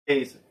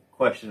Today's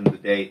question of the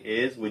day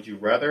is, would you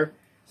rather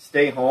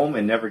stay home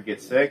and never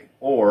get sick,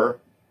 or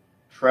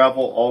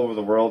travel all over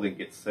the world and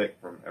get sick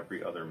from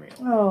every other meal?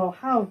 Oh,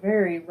 how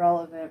very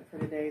relevant for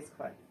today's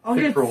question. I'll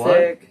Sick get for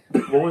sick.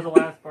 What was the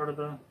last part of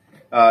the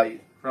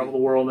travel the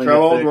world? And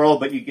Travel get the sick? world,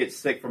 but you get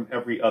sick from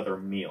every other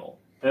meal.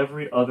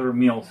 Every other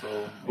meal.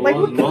 So Like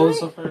what what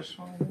was the first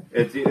one?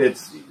 It's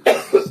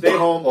stay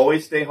home,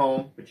 always stay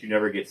home, but you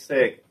never get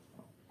sick,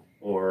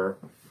 or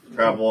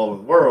travel all over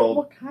the world,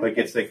 What kind but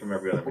get of- sick from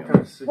every other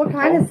meal. What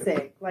kind of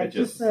sick? Like It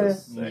just just a...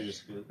 sick. You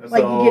just get-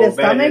 Like you get a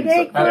stomach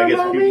ache for I a guess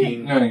moment?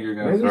 puking, No, you're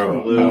gonna Maybe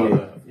throw flu,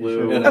 up.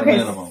 flu. At a Okay,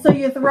 minimum. so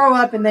you throw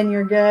up and then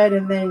you're good,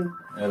 and then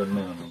At a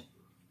minimum.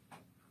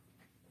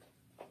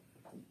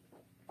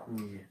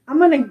 I'm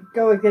gonna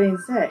go with getting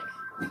sick.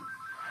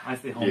 I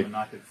stay home Yeah. and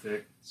not get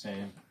sick.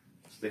 Same.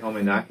 Stay home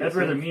and not get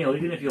Every other sick. meal,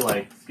 even if you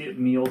like skip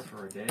meals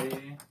for a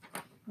day.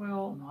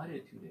 Well, no, I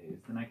did 2 days.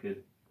 Then I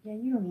could. Yeah,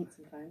 you don't eat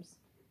sometimes.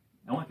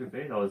 I went through a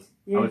phase. I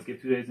Yeah. would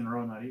skip 2 days in a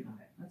row not eating.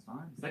 That's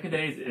fine. Second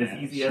day is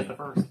as easy as the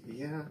first.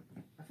 Yeah,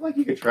 I feel like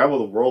you could travel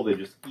the world and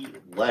just eat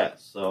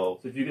less. So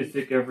So if you get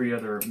sick every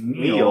other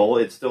meal,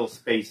 it's still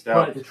spaced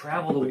out, but to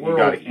travel the But you world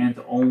gotta eat. and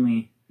to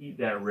only eat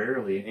that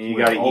rarely, And you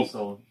would gotta eat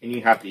also and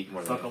you have to eat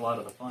more than suck a lot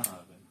of the fun out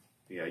of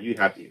it. yeah, you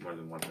have to eat more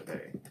than once a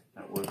day.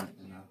 That wasn't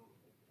enough.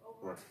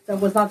 That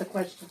was not the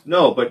question.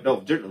 No, but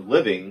no, different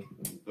living.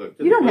 But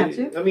You don't have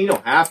to. I mean, you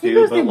don't have You to,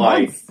 goes but through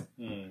like, months.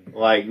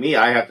 like me,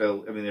 I have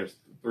to. I mean, there's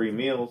 3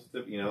 meals,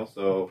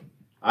 so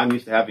I'm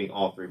used to having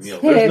all 3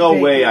 meals. There's no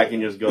way I can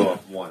just go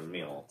off one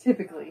meal.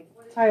 Typically,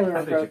 Tyler I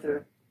will bet go you through.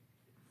 could.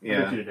 I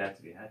bet Yeah, you'd adapt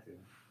if you had to.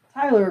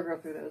 Tyler will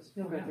go through those.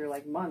 He'll go Yeah. through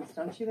like months,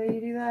 don't you? That you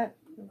do that.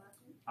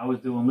 I was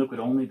doing liquid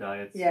only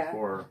diets Yeah.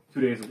 for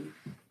 2 days a week.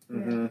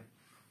 hmm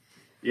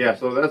yeah.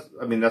 So that's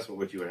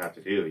what you would have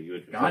to do. You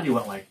would Gandhi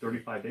went like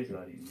 35 days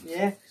without eating.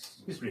 Yeah.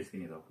 He's pretty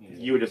skinny though.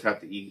 you would just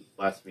have to eat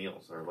less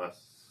meals or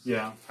less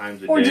Yeah.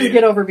 times a Or day. just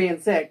get over being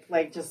sick.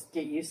 Like just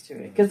get used to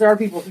it. Because there are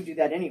people who do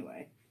that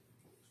anyway.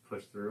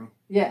 Push through.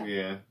 Yeah.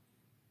 Yeah,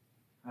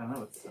 I don't know, it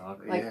would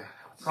suck. Like, yeah.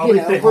 Probably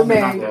you know, stay we're home and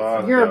not married. get Oh,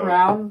 sick. You're a no.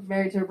 brown,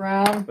 married to a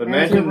brown. But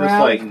married to a imagine just brown.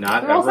 like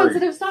not They're all ever.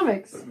 sensitive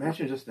stomachs.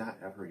 Imagine just not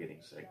ever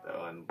getting sick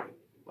though, and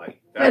like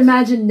But that's,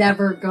 imagine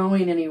never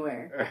going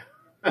anywhere.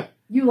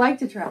 You like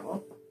to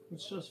travel.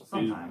 It's just food.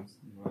 Sometimes.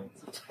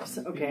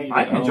 So, okay. Yeah.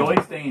 I enjoy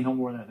staying home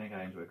more than I think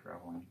I enjoy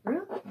traveling.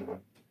 Really?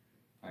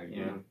 I agree.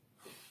 yeah.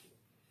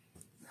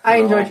 I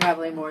enjoy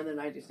traveling more than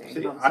I do staying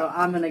See, home, so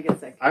I'm gonna get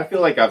sick. I feel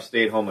like I've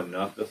stayed home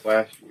enough this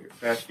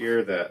past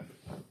year that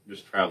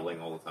just traveling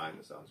all the time,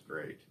 it sounds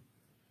great.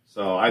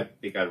 So I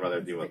think I'd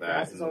rather deal The with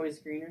grass that is always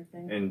greener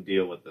thing. and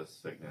deal with this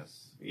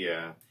sickness.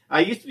 Yeah,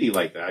 I used to be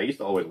like that. I used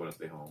to always want to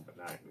stay home, but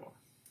not anymore.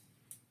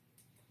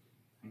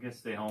 I guess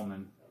stay home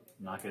and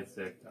not get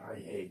sick. I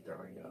hate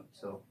throwing up.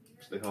 So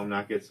Stay home,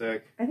 not get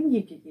sick. I think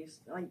you get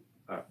used to like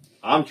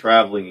I'm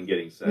traveling and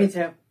getting sick. me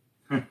too.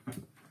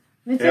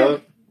 Me too.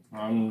 Caleb,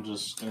 I'm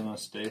just gonna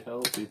stay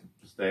healthy.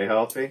 stay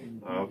healthy.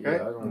 Okay. Yeah, I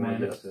don't want Amanda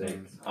to get sick.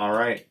 abstains. All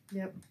right.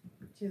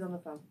 She's on the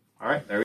phone. All right. There.